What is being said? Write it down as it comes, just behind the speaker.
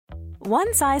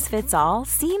One size fits all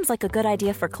seems like a good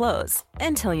idea for clothes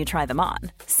until you try them on.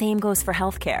 Same goes for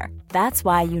healthcare. That's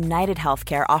why United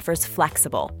Healthcare offers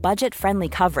flexible, budget-friendly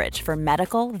coverage for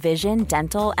medical, vision,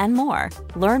 dental, and more.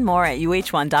 Learn more at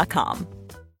uh1.com.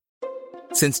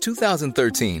 Since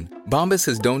 2013, Bombas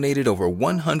has donated over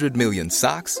 100 million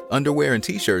socks, underwear, and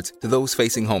T-shirts to those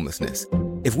facing homelessness.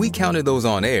 If we counted those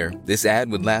on air, this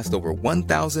ad would last over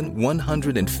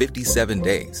 1,157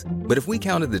 days. But if we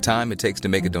counted the time it takes to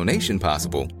make a donation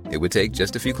possible, it would take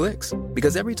just a few clicks.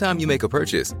 Because every time you make a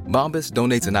purchase, Bombas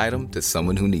donates an item to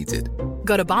someone who needs it.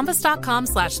 Go to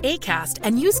bombas.com/ACAST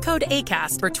and use code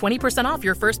ACAST for 20% off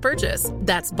your first purchase.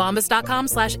 That's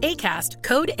bombas.com/ACAST,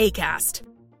 code ACAST.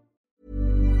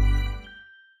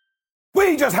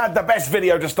 We just had the best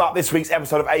video to start this week's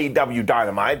episode of AEW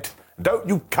Dynamite. Don't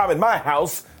you come in my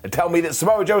house and tell me that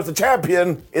Samoa Joe's the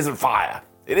champion isn't fire.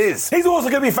 It is. He's also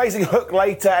going to be facing Hook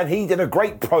later, and he did a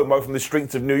great promo from the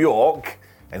streets of New York.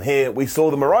 And here we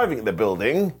saw them arriving at the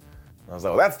building. I was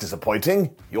like, well, that's disappointing.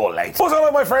 You're late. What's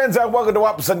up, my friends, and welcome to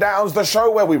Ups and Downs, the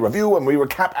show where we review and we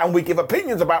recap and we give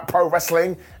opinions about pro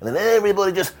wrestling, and then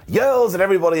everybody just yells at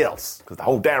everybody else. Because the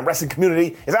whole damn wrestling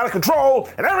community is out of control,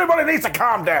 and everybody needs to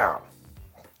calm down.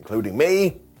 Including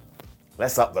me.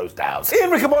 Let's up those downs.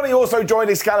 Ian Riccaboni also joined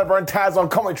Excalibur and Taz on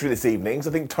commentary this evening, so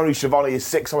I think Tony Schiavone is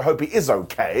sick, so I hope he is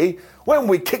okay. When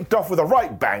we kicked off with a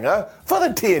right banger for the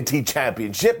TNT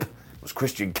Championship, it was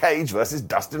Christian Cage versus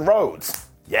Dustin Rhodes.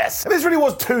 Yes. And this really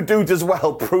was two dudes as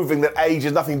well, proving that age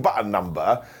is nothing but a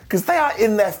number, because they are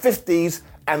in their 50s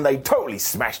and they totally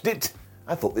smashed it.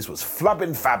 I thought this was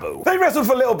flubbing fabu. They wrestled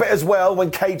for a little bit as well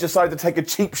when Cage decided to take a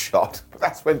cheap shot. But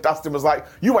that's when Dustin was like,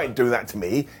 you ain't doing that to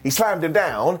me. He slammed him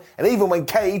down, and even when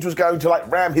Cage was going to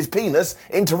ram his penis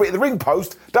into Rita the ring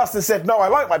post, Dustin said, no, I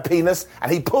like my penis,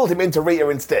 and he pulled him into Rita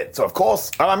instead. So of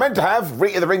course, I meant to have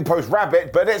Rita the ring post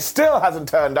rabbit, but it still hasn't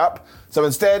turned up. So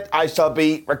instead, I shall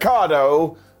be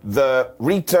Ricardo, the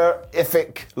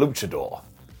Rita-ific luchador.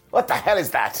 What the hell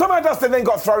is that? Somehow Dustin then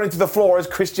got thrown into the floor as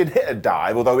Christian hit a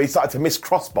dive, although he started to miss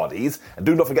crossbodies. And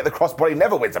do not forget the crossbody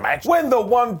never wins a match. When the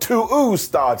 1-2-ooh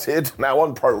started, now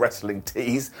on Pro Wrestling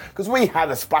Tees, because we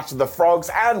had a Splash of the Frogs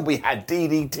and we had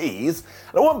DDTs.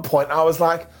 And at one point I was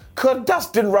like, could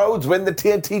Dustin Rhodes win the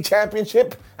TNT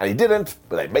Championship? And he didn't,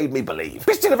 but they made me believe.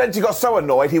 Christian eventually got so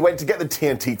annoyed he went to get the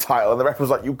TNT title, and the ref was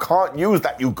like, you can't use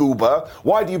that, you goober.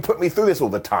 Why do you put me through this all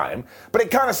the time? But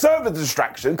it kind of served as a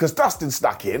distraction, because Dustin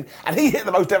stuck in, and he hit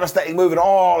the most devastating move in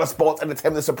all of sports and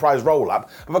attempted a surprise roll-up.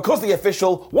 But because the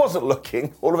official wasn't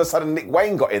looking, all of a sudden Nick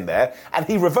Wayne got in there, and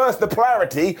he reversed the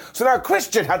polarity, so now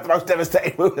Christian had the most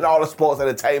devastating move in all of sports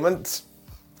entertainment.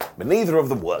 But neither of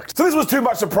them worked. So this was too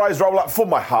much surprise roll-up for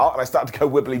my heart, and I started to go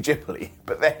wibbly-jibbly.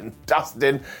 But then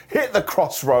Dustin hit the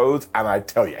crossroads, and I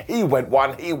tell you, he went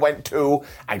 1, he went 2,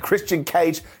 and Christian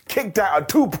Cage kicked out a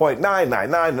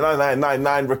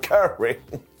 2.9999999 recurring.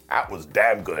 That was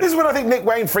damn good. This is when I think Nick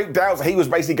Wayne freaked out, so he was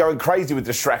basically going crazy with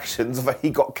distractions, so he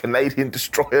got Canadian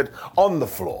destroyed on the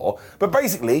floor. But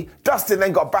basically, Dustin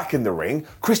then got back in the ring,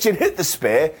 Christian hit the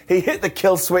spear, he hit the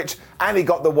kill switch, and he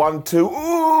got the 1-2.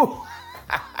 Ooh!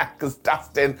 Because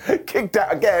Dustin kicked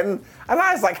out again, and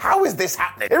I was like, how is this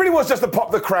happening? It really was just to pop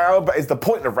the crowd, but it's the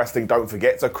point of wrestling, don't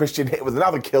forget. So Christian hit with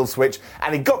another kill switch,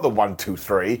 and he got the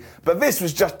 1-2-3, but this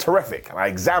was just terrific. And I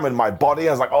examined my body,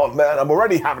 I was like, oh man, I'm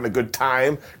already having a good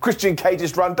time. Christian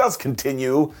Cage's run does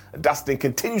continue, and Dustin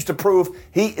continues to prove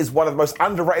he is one of the most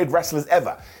underrated wrestlers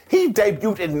ever. He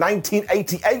debuted in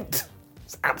 1988.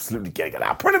 It's absolutely getting it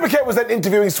out. Brendan Paquette was then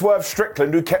interviewing Swerve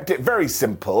Strickland, who kept it very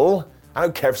simple. I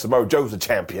don't care if Samoa Joe's the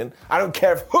champion. I don't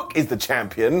care if Hook is the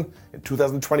champion. In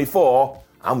 2024,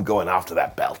 I'm going after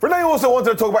that belt. Renee also wanted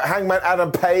to talk about Hangman Adam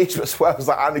Page, but Swerve was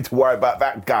like, I don't need to worry about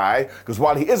that guy, because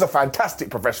while he is a fantastic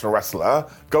professional wrestler,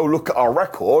 go look at our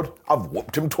record, I've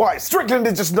whooped him twice. Strickland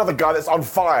is just another guy that's on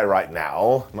fire right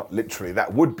now. Not literally,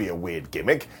 that would be a weird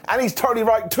gimmick. And he's totally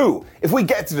right too. If we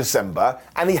get to December,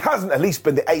 and he hasn't at least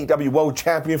been the AEW World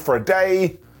Champion for a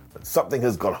day, something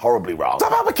has gone horribly wrong.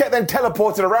 Somehow Paquette then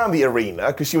teleported around the arena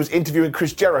because she was interviewing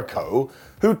Chris Jericho,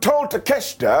 who told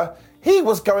Takeshita he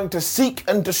was going to seek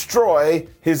and destroy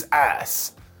his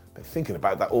ass. Been thinking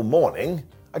about that all morning.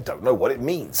 I don't know what it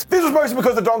means. This was mostly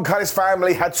because the Don Callis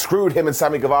family had screwed him and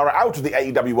Sammy Guevara out of the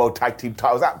AEW World Tag Team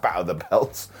titles at Battle of the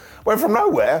Belts, when from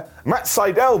nowhere, Matt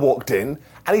Sydal walked in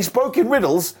and he spoke in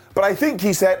riddles, but I think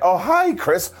he said, oh, hi,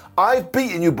 Chris, I've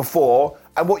beaten you before,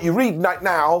 and what you read right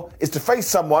now is to face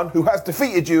someone who has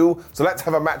defeated you, so let's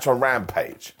have a match on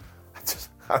Rampage.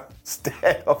 I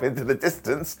stared off into the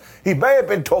distance. He may have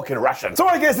been talking Russian. So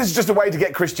I guess this is just a way to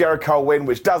get Chris Jericho a win,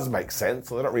 which does make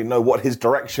sense. I don't really know what his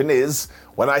direction is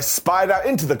when I spied out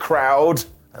into the crowd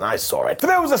and I saw it. But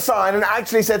there was a sign and it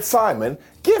actually said, Simon,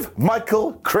 give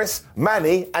Michael, Chris,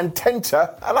 Manny, and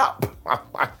Tenta an up.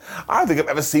 I don't think I've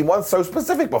ever seen one so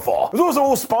specific before. It was also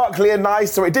all sparkly and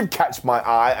nice, so it did catch my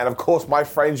eye, and of course, my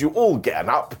friends, you all get an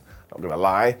up. Not gonna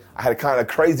lie, I had a kind of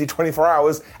crazy 24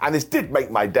 hours, and this did make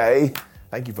my day.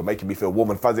 Thank you for making me feel warm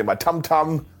and fuzzy in my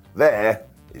tum-tum. There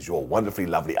is your wonderfully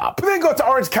lovely up. We then got to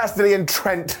Orange Cassidy and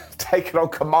Trent taking on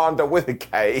Commander with a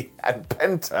K and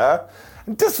Penta.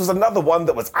 And this was another one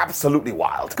that was absolutely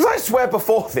wild. Because I swear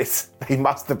before this, they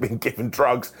must have been given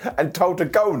drugs and told to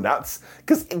go nuts,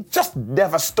 because it just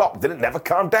never stopped and it never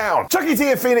calmed down. Chucky T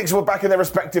and Phoenix were back in their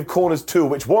respective corners too,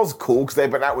 which was cool because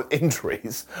they'd been out with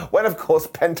injuries. When, of course,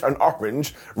 Penta and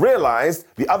Orange realised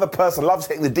the other person loves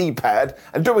hitting the D-pad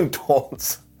and doing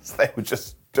taunts. So they were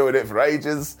just doing it for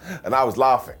ages, and I was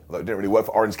laughing, although it didn't really work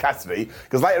for Orange Cassidy,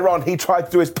 because later on he tried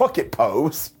to do his pocket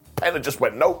pose. Penta just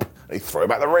went nope, and he threw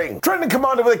him out the ring. Trent and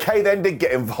Commander with a K then did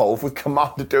get involved, with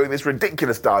Commander doing this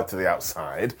ridiculous dive to the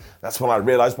outside. That's when I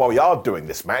realised why we are doing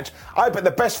this match. I bet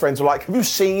the best friends were like, have you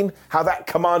seen how that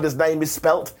Commander's name is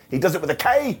spelt? He does it with a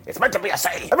K. It's meant to be a C.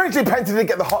 Eventually Penta did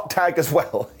get the hot tag as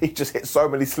well. He just hit so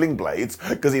many sling blades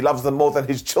because he loves them more than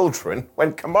his children,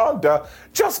 when Commander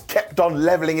just kept on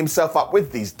levelling himself up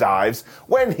with these dives.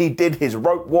 When he did his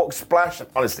rope walk splash, and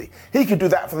honestly, he could do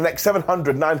that for the next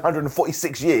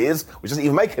 946 years, which doesn't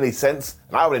even make any sense,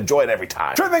 and I would enjoy it every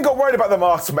time. Trent then got worried about the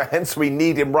masked man, so we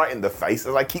need him right in the face.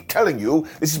 As I keep telling you,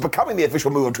 this is becoming the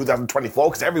official move of 2024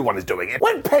 because everyone is doing it.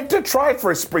 When Penta tried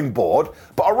for a springboard,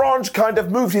 but Orange kind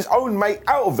of moved his own mate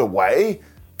out of the way,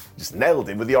 just nailed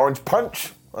him with the orange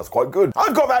punch. That's quite good.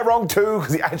 I got that wrong too,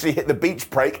 because he actually hit the beach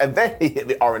break and then he hit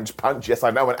the orange punch. Yes,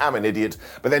 I know, and I'm an idiot.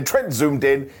 But then Trent zoomed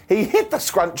in, he hit the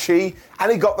scrunchie,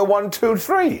 and he got the 1, 2,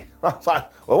 3. I was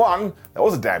like, well, one, that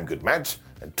was a damn good match.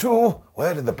 And two,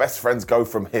 where did the best friends go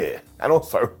from here? And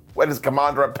also, where does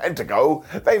Commander and Penta go?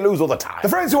 They lose all the time. The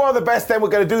friends who are the best then were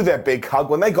going to do their big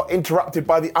hug when they got interrupted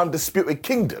by the Undisputed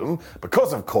Kingdom,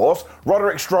 because, of course,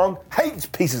 Roderick Strong hates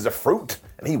pieces of fruit,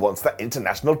 and he wants that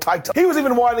international title. He was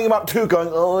even winding him up too, going,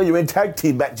 oh, you're in tag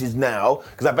team matches now,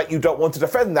 because I bet you don't want to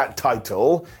defend that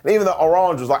title. And even though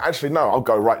Orange was like, actually, no, I'll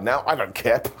go right now. I don't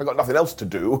care. I've got nothing else to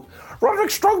do.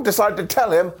 Roderick Strong decided to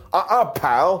tell him,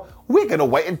 pal, we're going to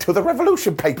wait until the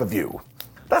Revolution pay-per-view.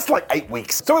 That's like 8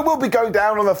 weeks. So it will be going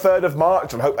down on the 3rd of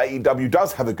March, and I hope AEW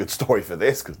does have a good story for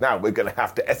this, because now we're going to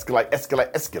have to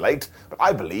escalate. But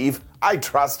I believe, I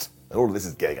trust, and all of this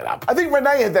is getting it up. I think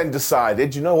Renee had then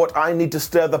decided, you know what, I need to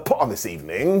stir the pot on this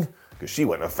evening, because she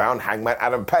went and found Hangman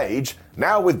Adam Page,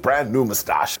 now with brand new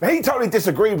moustache. Now, he totally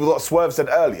disagreed with what Swerve said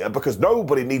earlier, because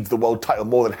nobody needs the world title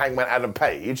more than Hangman Adam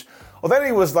Page. Well, then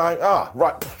he was like,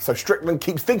 right, so Strickland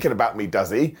keeps thinking about me, does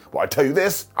he? Well, I tell you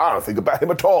this, I don't think about him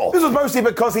at all. This was mostly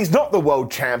because he's not the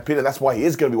world champion, and that's why he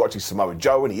is going to be watching Samoa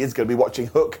Joe, and he is going to be watching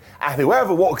Hook, and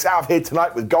whoever walks out of here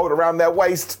tonight with gold around their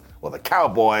waist, well, the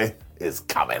cowboy is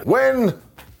coming. When?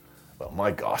 Well, my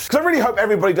gosh. Because I really hope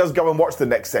everybody does go and watch the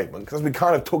next segment, because as we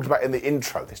kind of talked about in the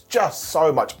intro, there's just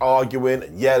so much arguing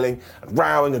and yelling and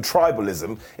rowing and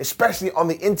tribalism, especially on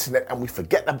the internet, and we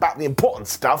forget about the important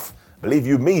stuff. Believe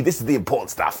you me, this is the important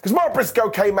stuff. Because Mark Briscoe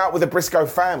came out with the Briscoe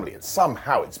family, and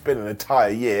somehow it's been an entire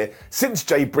year since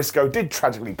Jay Briscoe did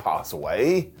tragically pass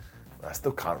away. I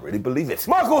still can't really believe it.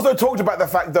 Mark also talked about the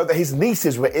fact, though, that his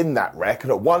nieces were in that wreck,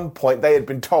 and at one point they had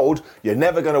been told, you're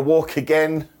never going to walk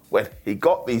again, when he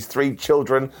got these 3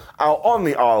 children out on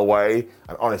the aisleway.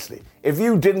 And honestly, if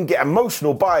you didn't get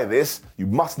emotional by this, you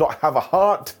must not have a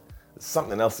heart.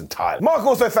 Something else entirely. Mark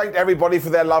also thanked everybody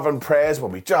for their love and prayers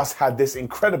when we just had this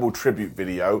incredible tribute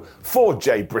video for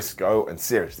Jay Briscoe, and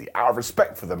seriously, out of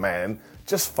respect for the man,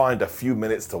 just find a few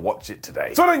minutes to watch it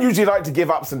today. So I don't usually like to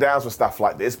give ups and downs for stuff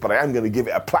like this, but I am going to give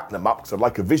it a platinum up because I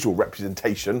like a visual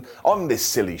representation on this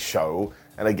silly show.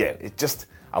 And again, it's just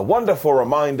a wonderful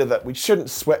reminder that we shouldn't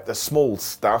sweat the small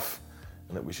stuff,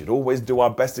 and that we should always do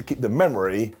our best to keep the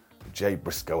memory Jay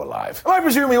Briscoe alive. And I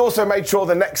presume he also made sure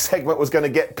the next segment was going to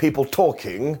get people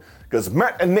talking, because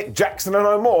Matt and Nick Jackson are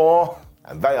no more,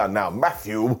 and they are now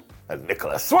Matthew and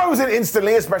Nicholas. So I was in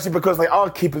instantly, especially because they are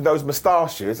keeping those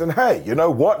moustaches, and hey, you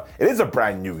know what? It is a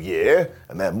brand new year,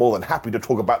 and they're more than happy to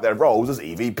talk about their roles as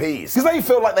EVPs. Because they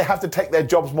feel like they have to take their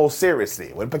jobs more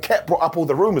seriously. When Paquette brought up all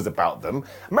the rumours about them,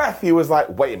 Matthew was like,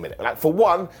 wait a minute, like, for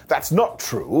one, that's not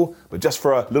true, but just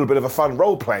for a little bit of a fun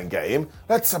role-playing game,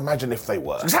 let's imagine if they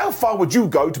were. Because how far would you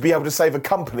go to be able to save a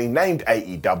company named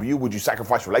AEW? Would you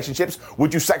sacrifice relationships?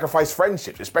 Would you sacrifice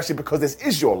friendships? Especially because this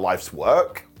is your life's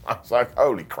work. I was like,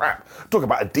 holy crap, talk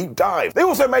about a deep dive. They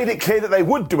also made it clear that they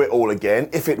would do it all again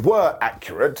if it were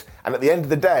accurate, and at the end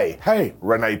of the day, hey,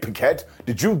 Renee Paquette,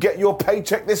 did you get your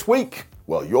paycheck this week?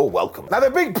 Well, you're welcome. Now, the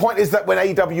big point is that when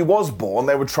AEW was born,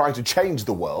 they were trying to change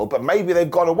the world, but maybe they've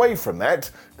gone away from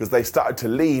that because they started to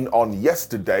lean on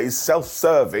yesterday's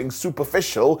self-serving,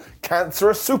 superficial,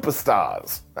 cancerous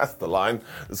superstars. That's the line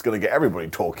that's going to get everybody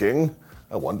talking.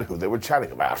 I wonder who they were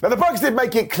chatting about. Now, the Bucks did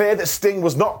make it clear that Sting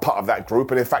was not part of that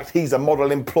group, and in fact, he's a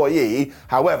model employee.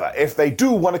 However, if they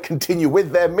do want to continue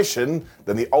with their mission,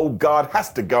 then the old guard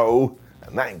has to go,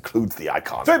 and that includes the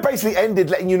Icon. So it basically ended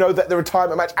letting you know that the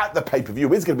retirement match at the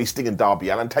pay-per-view is going to be Sting and Darby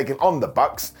Allin taking on the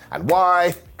Bucks. And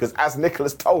why? Because as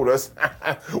Nicholas told us,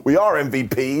 we are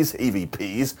MVPs,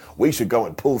 EVPs, we should go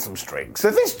and pull some strings.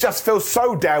 So this just feels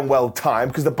so damn well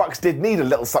timed because the Bucks did need a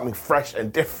little something fresh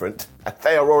and different, and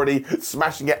they are already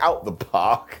smashing it out the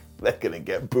park. They're going to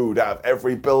get booed out of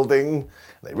every building.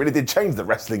 They really did change the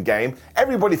wrestling game.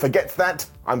 Everybody forgets that.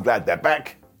 I'm glad they're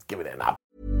back. Let's give it an up.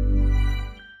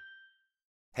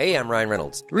 Hey, I'm Ryan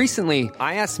Reynolds. Recently,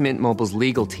 I asked Mint Mobile's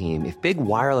legal team if big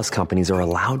wireless companies are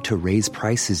allowed to raise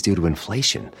prices due to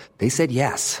inflation. They said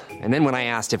yes. And then when I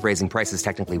asked if raising prices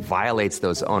technically violates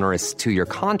those onerous 2-year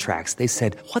contracts, they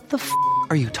said, "What the f***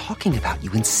 are you talking about,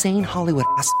 you insane Hollywood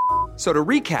ass f-?" So to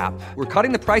recap, we're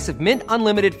cutting the price of Mint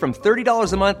Unlimited from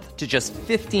 $30 a month to just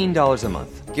 $15 a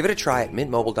month. Give it a try at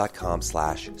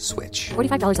mintmobile.com/switch.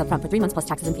 $45 up front for 3 months plus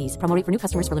taxes and fees. Promo rate for new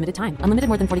customers for limited time. Unlimited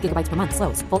more than 40 gigabytes per month.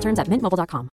 Slows full terms at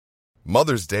mintmobile.com.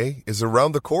 Mother's Day is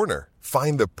around the corner.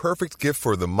 Find the perfect gift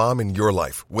for the mom in your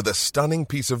life with a stunning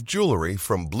piece of jewelry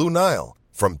from Blue Nile.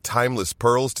 From timeless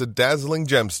pearls to dazzling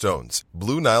gemstones,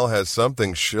 Blue Nile has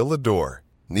something she'll adore.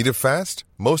 Need it fast?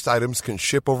 Most items can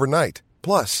ship overnight.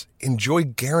 Plus, enjoy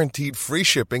guaranteed free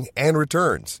shipping and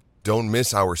returns. Don't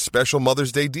miss our special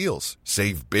Mother's Day deals.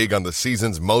 Save big on the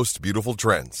season's most beautiful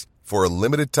trends. For a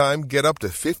limited time, get up to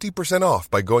 50% off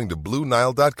by going to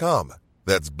BlueNile.com.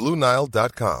 That's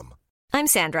BlueNile.com. I'm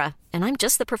Sandra, and I'm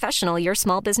just the professional your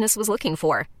small business was looking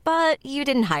for. But you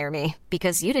didn't hire me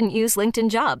because you didn't use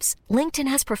LinkedIn Jobs. LinkedIn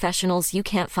has professionals you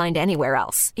can't find anywhere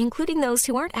else, including those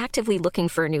who aren't actively looking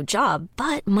for a new job,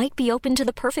 but might be open to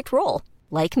the perfect role,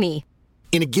 like me.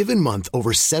 In a given month,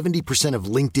 over 70% of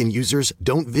LinkedIn users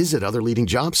don't visit other leading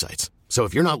job sites. So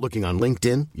if you're not looking on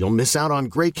LinkedIn, you'll miss out on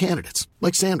great candidates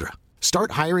like Sandra.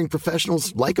 Start hiring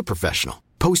professionals like a professional.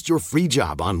 Post your free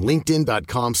job on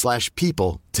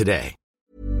linkedin.com/people today.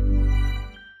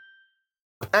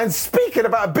 And speaking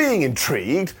about being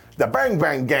intrigued, the Bang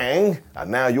Bang Gang are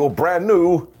now your brand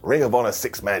new Ring of Honor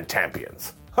 6-man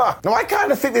champions. Now, I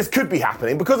kind of think this could be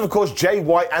happening because, of course, Jay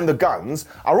White and the Guns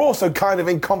are also kind of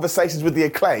in conversations with the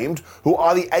Acclaimed, who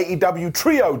are the AEW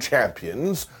Trio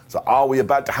champions. So are we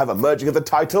about to have a merging of the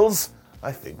titles?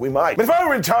 I think we might. But if I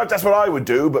were in charge, that's what I would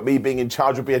do, but me being in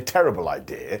charge would be a terrible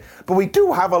idea. But we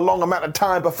do have a long amount of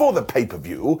time before the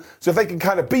pay-per-view, so if they can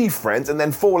kind of be friends and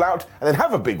then fall out and then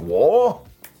have a big war,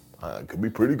 it could be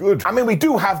pretty good. I mean, we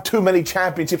do have too many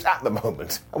championships at the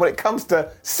moment, and when it comes to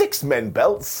 6-men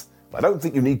belts, I don't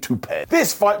think you need 2 pairs.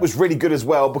 This fight was really good as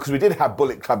well because we did have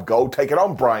Bullet Club Gold taking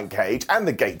on Brian Cage and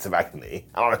the Gates of Agony.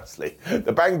 Honestly,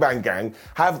 the Bang Bang Gang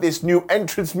have this new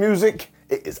entrance music.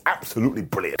 It is absolutely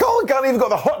brilliant. Colin Gunn even got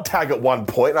the hot tag at one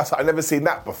point. I've never seen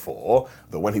that before.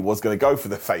 But when he was going to go for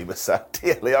the famous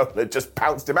Tia Leona just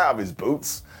pounced him out of his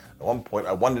boots. At one point,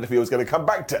 I wondered if he was going to come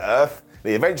back to Earth.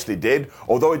 He eventually did,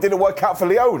 although it didn't work out for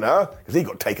Leona because he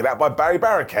got taken out by Barry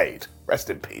Barricade.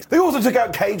 Rest in peace. They also took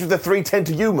out Cage with the 310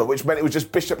 to Yuma, which meant it was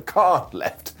just Bishop Khan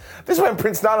left. This is when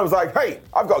Prince Nana was like, hey,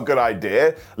 I've got a good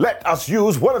idea. Let us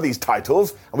use one of these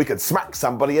titles and we can smack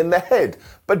somebody in the head.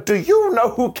 But do you know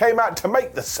who came out to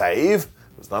make the save?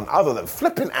 It was none other than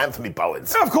flipping Anthony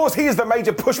Bowens. Now, of course, he is the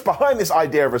major push behind this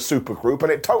idea of a supergroup,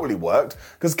 and it totally worked,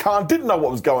 because Khan didn't know what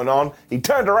was going on. He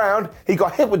turned around, he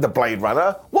got hit with the Blade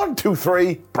Runner. 1, 2,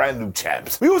 3, brand new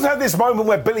champs. We also had this moment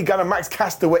where Billy Gunn and Max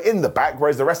Caster were in the back,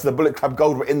 whereas the rest of the Bullet Club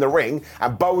Gold were in the ring,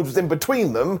 and Bowens was in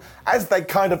between them, as they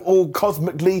kind of all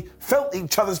cosmically felt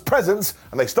each other's presence,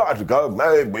 and they started to go,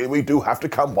 maybe we do have to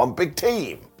come one big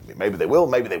team. Maybe they will,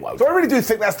 maybe they won't. So I really do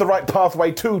think that's the right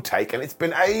pathway to take, and it's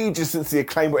been ages since the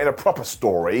Acclaim were in a proper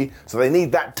story, so they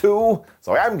need that too.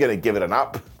 So I am going to give it an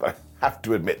up, but I have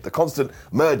to admit, the constant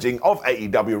merging of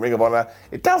AEW and Ring of Honor,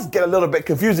 it does get a little bit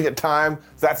confusing at times,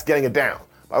 so that's getting it down.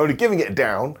 I'm only giving it a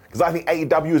down, because I think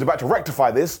AEW is about to rectify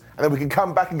this, and then we can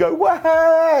come back and go,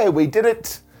 hey, we did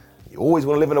it. You always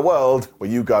want to live in a world where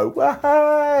you go,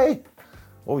 hey.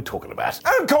 What are we talking about?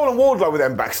 Adam Cole and Wardlow were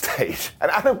then backstage, and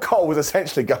Adam Cole was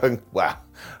essentially going, wow,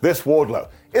 this Wardlow,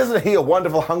 isn't he a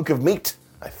wonderful hunk of meat?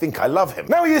 I think I love him.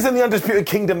 Now he is in the Undisputed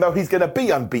Kingdom, though he's going to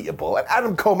be unbeatable, and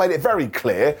Adam Cole made it very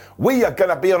clear, we are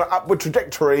going to be on an upward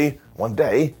trajectory. One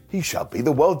day, he shall be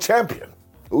the world champion.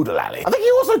 Oodalally. I think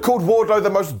he also called Wardlow the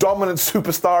most dominant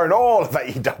superstar in all of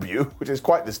AEW, which is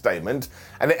quite the statement,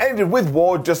 and it ended with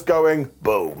Ward just going,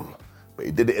 boom. But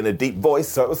he did it in a deep voice,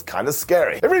 so it was kind of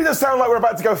scary. It really does sound like we're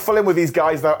about to go full in with these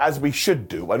guys, though, as we should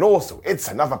do, and also, it's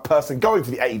another person going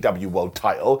for the AEW World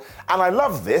title, and I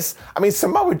love this. I mean,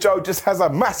 Samoa Joe just has a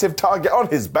massive target on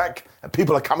his back, and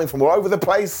people are coming from all over the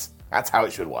place. That's how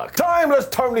it should work. Timeless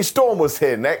Toni Storm was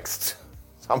here next.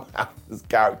 Somehow, this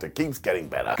character keeps getting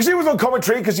better. Because she was on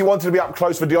commentary because she wanted to be up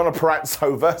close for Deonna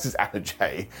Purrazzo versus Anna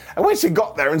Jay. And when she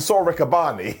got there and saw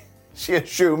Riccaboni, she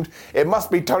assumed it must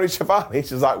be Tony Schiavone.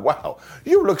 She's like, wow,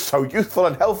 you look so youthful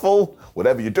and healthful.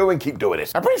 Whatever you're doing, keep doing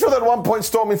it. I'm pretty sure that at one point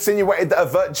Storm insinuated that a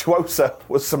virtuosa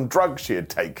was some drugs she had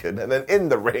taken. And then in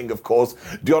the ring, of course,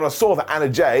 Deonna saw that Anna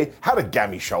Jay had a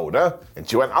gammy shoulder and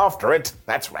she went after it.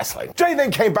 That's wrestling. Jay then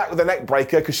came back with a neck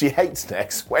breaker because she hates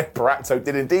necks when Purrazzo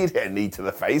did indeed hit a knee to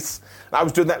the face. And I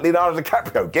was doing that Leonardo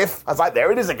DiCaprio gif. I was like,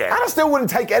 there it is again. Anna still wouldn't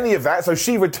take any of that, so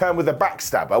she returned with a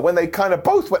backstabber when they kind of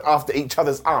both went after each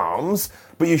other's arms.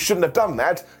 But you shouldn't have done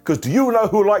that, because do you know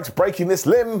who likes breaking this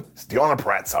limb? It's Deonna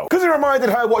Purrazzo. Because it reminded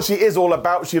her what she is all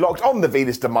about, she locked on the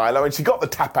Venus de Milo and she got the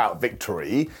tap-out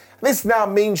victory. This now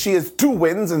means she has 2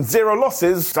 wins and 0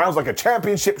 losses. Sounds like a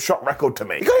championship shot record to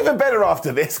me. It got even better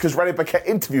after this, because Renee Paquette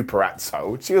interviewed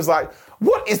Purrazzo. She was like,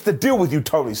 what is the deal with you,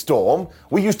 Toni Storm?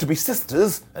 We used to be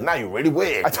sisters, and now you're really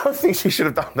weird. I don't think she should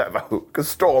have done that, though, because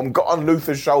Storm got on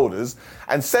Luther's shoulders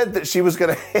and said that she was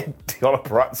going to hit Deonna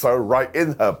Purrazzo right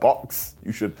in her box.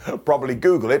 You should probably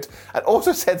Google it. And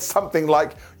also said something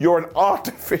like, you're an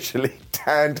artificially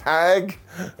tanned hag.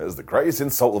 That's the greatest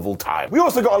insult of all time. We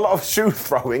also got a lot of shoe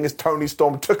throwing as Toni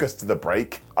Storm took us to the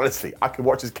break. Honestly, I could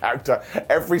watch his character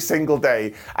every single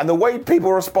day, and the way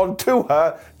people respond to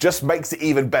her just makes it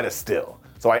even better still.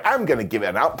 So I am going to give it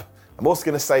an up. I'm also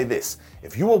going to say this.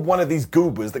 If you are one of these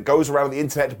goobers that goes around the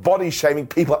internet body-shaming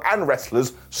people and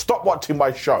wrestlers, stop watching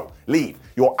my show. Leave.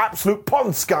 You're absolute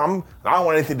pond scum, and I don't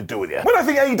want anything to do with you. When I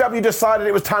think AEW decided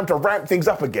it was time to ramp things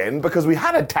up again because we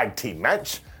had a tag team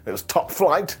match, it was Top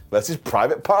Flight versus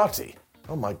Private Party.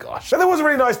 Oh my gosh. Now there was a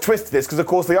really nice twist to this because of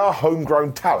course they are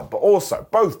homegrown talent, but also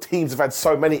both teams have had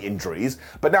so many injuries,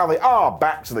 but now they are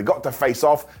back, so they got to face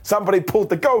off. Somebody pulled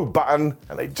the go button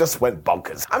and they just went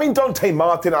bonkers. I mean, Dante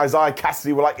Martin and Isaiah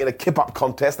Cassidy were like in a kip-up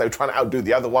contest. They were trying to outdo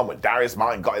the other one when Darius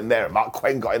Martin got in there and Mark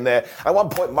Quinn got in there. At one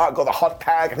point Mark got the hot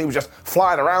tag and he was just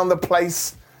flying around the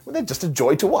place. Well, they're just a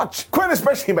joy to watch. Quinn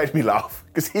especially made me laugh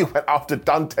because he went after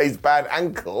Dante's bad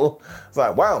ankle. It's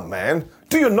like, wow, man,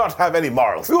 do you not have any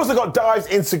morals? We also got dives,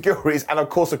 insecurities, and of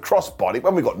course a crossbody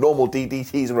when we got normal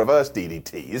DDTs and reverse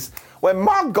DDTs. When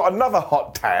Mark got another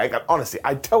hot tag, and honestly,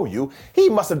 I tell you, he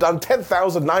must have done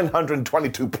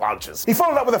 10,922 planches. He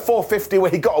followed up with a 450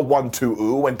 where he got a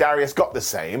 1-2-ooh when Darius got the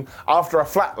same after a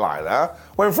flatliner,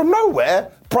 when from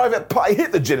nowhere, Private Party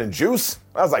hit the gin and juice.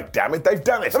 I was like, damn it, they've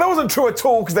done it. And that wasn't true at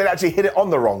all because they'd actually hit it on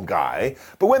the wrong guy.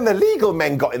 But when the legal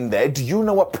men got in there, do you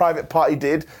know what Private Party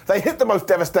did? They hit the most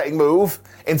devastating move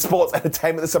in sports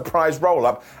entertainment, the surprise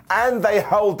roll-up, and they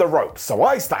held the ropes. So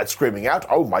I started screaming out,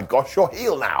 oh my gosh, you're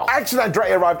heel now. Actually,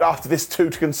 Andretti arrived after this too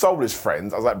to console his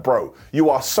friends. I was like, bro, you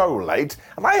are so late,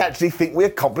 and I actually think we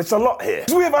accomplished a lot here.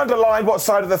 So we have underlined what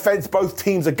side of the fence both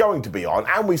teams are going to be on,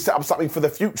 and we set up something for the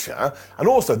future. And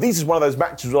also, this is one of those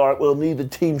matches where, well, neither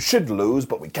team should lose,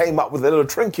 but we came up with a little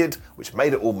trinket, which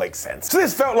made it all make sense. So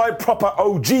this felt like proper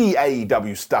OG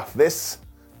AEW stuff, this.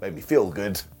 Made me feel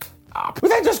good. We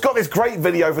then just got this great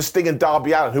video for Sting and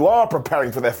Darby Allin, who are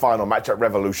preparing for their final match at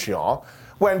Revolution,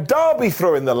 when Darby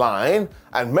threw in the line,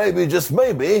 and maybe, just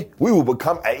maybe, we will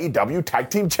become AEW Tag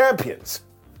Team Champions.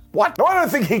 What? Now, I don't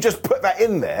think he just put that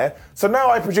in there, so now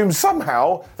I presume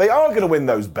somehow they are going to win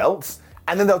those belts,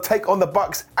 and then they'll take on the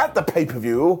Bucks at the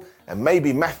pay-per-view, and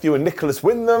maybe Matthew and Nicholas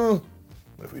win them.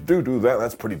 If we do that,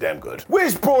 that's pretty damn good.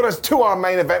 Which brought us to our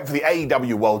main event for the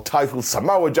AEW World title,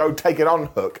 Samoa Joe taking on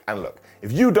Hook. And look,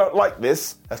 if you don't like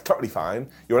this, that's totally fine.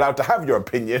 You're allowed to have your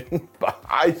opinion, but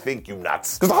I think you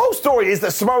nuts. Because the whole story is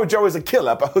that Samoa Joe is a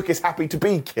killer, but Hook is happy to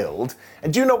be killed.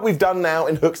 And do you know what we've done now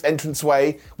in Hook's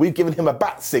entranceway? We've given him a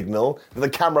bat signal that the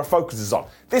camera focuses on.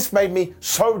 This made me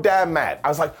so damn mad. I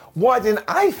was like, why didn't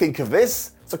I think of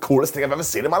this? It's the coolest thing I've ever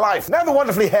seen in my life. Now the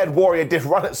wonderfully haired warrior did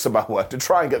run at Samoa to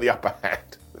try and get the upper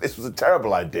hand. This was a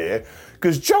terrible idea,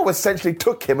 because Joe essentially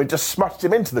took him and just smushed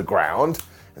him into the ground,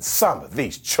 and some of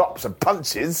these chops and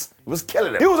punches was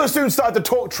killing him. He also soon started to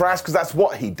talk trash, because that's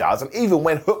what he does, and even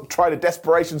when Hook tried a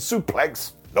desperation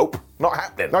suplex, Nope, not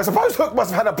happening. Now, I suppose Hook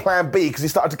must have had a plan B because he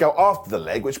started to go after the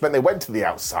leg, which meant they went to the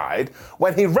outside,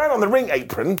 when he ran on the ring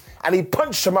apron and he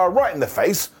punched Samoa right in the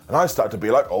face, and I started to be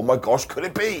like, oh my gosh, could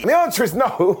it be? And the answer is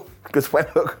no, because when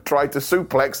Hook tried to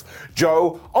suplex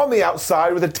Joe on the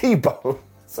outside with a T-bone,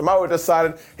 Samoa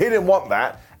decided he didn't want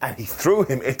that, and he threw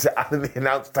him into the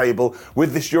announce table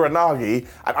with this Uranagi,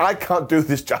 and I can't do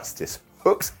this justice.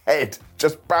 Hook's head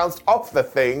just bounced off the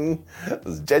thing. I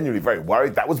was genuinely very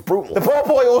worried. That was brutal. The poor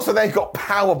boy also then got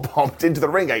powerbombed into the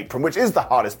ring apron, which is the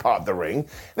hardest part of the ring.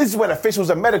 This is when officials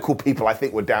and medical people, I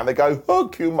think, were down. They go,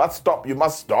 Hook, you must stop, you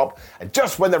must stop. And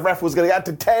just when the ref was going to get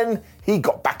to 10, he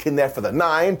got back in there for the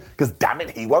 9, because damn it,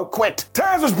 he won't quit.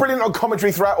 Taz was brilliant on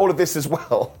commentary throughout all of this as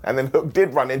well. And then Hook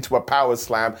did run into a power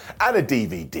slam and a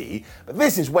DVD. But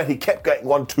this is when he kept getting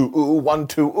 1-2 ooh,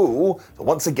 1-2 ooh. So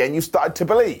once again, you started to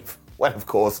believe. When, of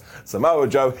course, Samoa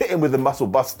Joe hit him with the muscle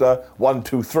buster 1,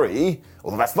 2, 3.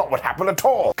 Although that's not what happened at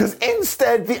all. Because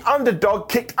instead, the underdog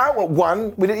kicked out at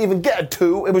 1. We didn't even get a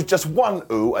 2. It was just 1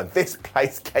 ooh. And this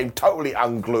place came totally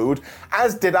unglued.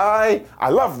 As did I. I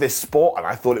love this sport and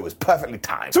I thought it was perfectly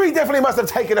timed. So he definitely must have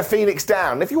taken a Phoenix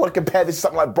down. If you want to compare this to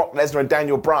something like Brock Lesnar and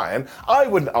Daniel Bryan, I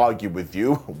wouldn't argue with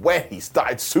you. When he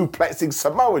started suplexing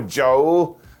Samoa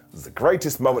Joe, it was the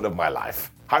greatest moment of my life.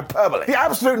 Hyperbole. The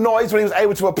absolute noise when he was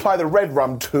able to apply the red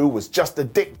rum too was just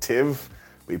addictive.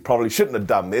 We probably shouldn't have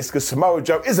done this because Samoa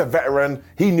Joe is a veteran.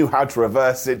 He knew how to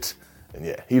reverse it. And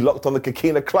yeah, he locked on the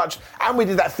Kikina clutch and we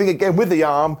did that thing again with the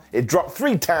arm. It dropped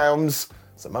 3 times.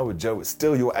 Samoa Joe is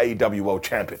still your AEW World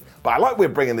Champion. But I like we're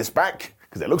bringing this back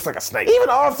because it looks like a snake. Even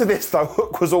after this, though,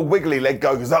 Hook was all wiggly leg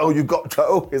going, is that all you got,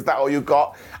 Joe? Is that all you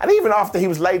got? And even after he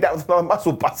was laid out with another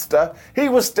muscle buster, he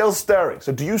was still stirring.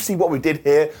 So do you see what we did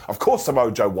here? Of course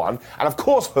Samoa Joe won, and of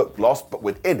course Hook lost, but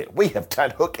within it, we have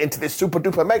turned Hook into this super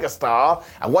duper mega star,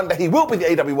 and one day he will be the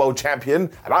AEW World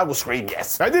Champion, and I will scream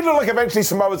yes. Now, it did look like eventually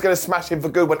Samoa was going to smash him for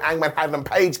good when Hangman Adam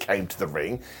Page came to the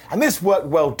ring, and this worked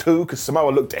well too, because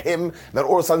Samoa looked at him, and then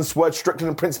all of a sudden Swerve Strickland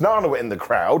and Prince Nana were in the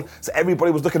crowd, so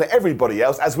everybody was looking at everybody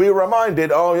else as we were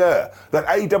reminded, oh yeah, that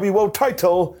AEW World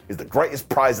title is the greatest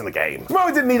prize in the game.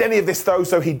 Samoa didn't need any of this though,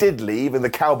 so he did leave, and the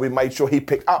Cowboy made sure he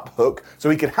picked up Hook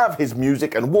so he could have his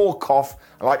music and walk off,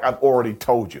 and like I've already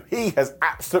told you, he has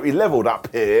absolutely leveled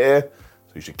up here,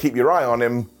 so you should keep your eye on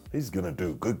him. He's gonna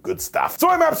do good stuff. So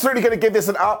I'm absolutely gonna give this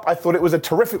an up. I thought it was a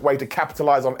terrific way to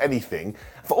capitalize on anything.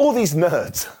 For all these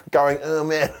nerds going, oh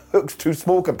man, Hook's too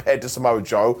small compared to Samoa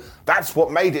Joe, that's what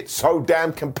made it so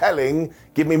damn compelling.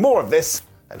 Give me more of this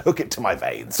and hook it to my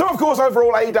veins. So of course,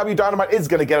 overall, AEW Dynamite is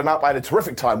gonna get an up. I had a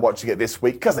terrific time watching it this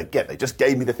week, because again, they just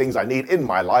gave me the things I need in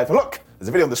my life. And look, there's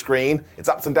a video on the screen. It's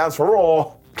ups and downs for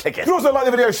Raw. Click it. If you also like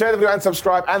the video, share the video and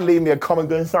subscribe, and leave me a comment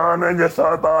going, Simon, you're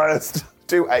so biased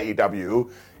to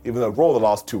AEW. Even though Raw the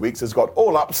last 2 weeks has got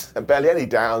all ups and barely any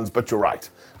downs, but you're right.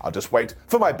 I'll just wait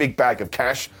for my big bag of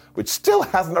cash, which still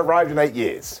hasn't arrived in 8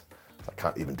 years. I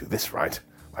can't even do this right.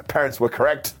 My parents were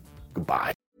correct.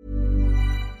 Goodbye.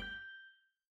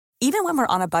 Even when we're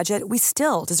on a budget, we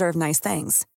still deserve nice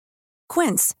things.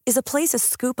 Quince is a place to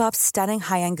scoop up stunning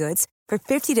high-end goods for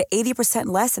 50 to 80%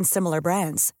 less than similar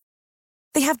brands.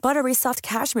 They have buttery soft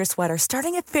cashmere sweaters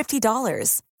starting at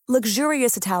 $50,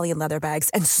 luxurious Italian leather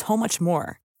bags, and so much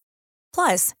more.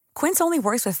 Plus, Quince only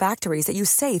works with factories that use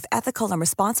safe, ethical, and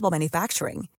responsible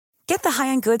manufacturing. Get the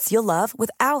high-end goods you'll love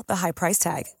without the high price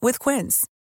tag with Quince.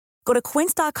 Go to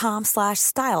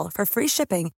quince.com/style for free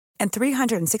shipping and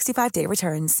 365-day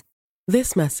returns.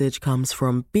 This message comes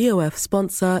from BOF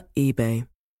sponsor eBay.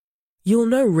 You'll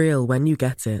know real when you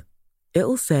get it.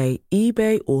 It'll say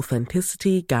eBay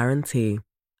Authenticity Guarantee.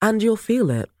 And you'll feel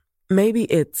it. Maybe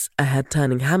it's a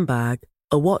head-turning handbag,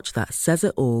 a watch that says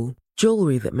it all,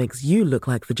 jewelry that makes you look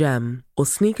like the gem, or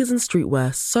sneakers and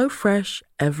streetwear so fresh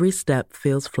every step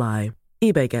feels fly.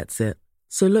 eBay gets it.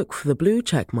 So look for the blue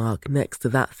check mark next to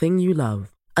that thing you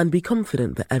love. And be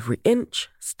confident that every inch,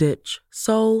 stitch,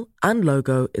 sole, and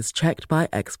logo is checked by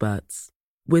experts.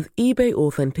 With eBay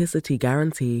Authenticity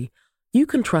Guarantee, you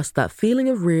can trust that feeling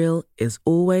of real is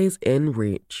always in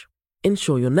reach.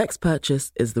 Ensure your next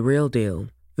purchase is the real deal.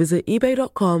 Visit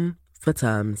eBay.com for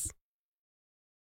terms.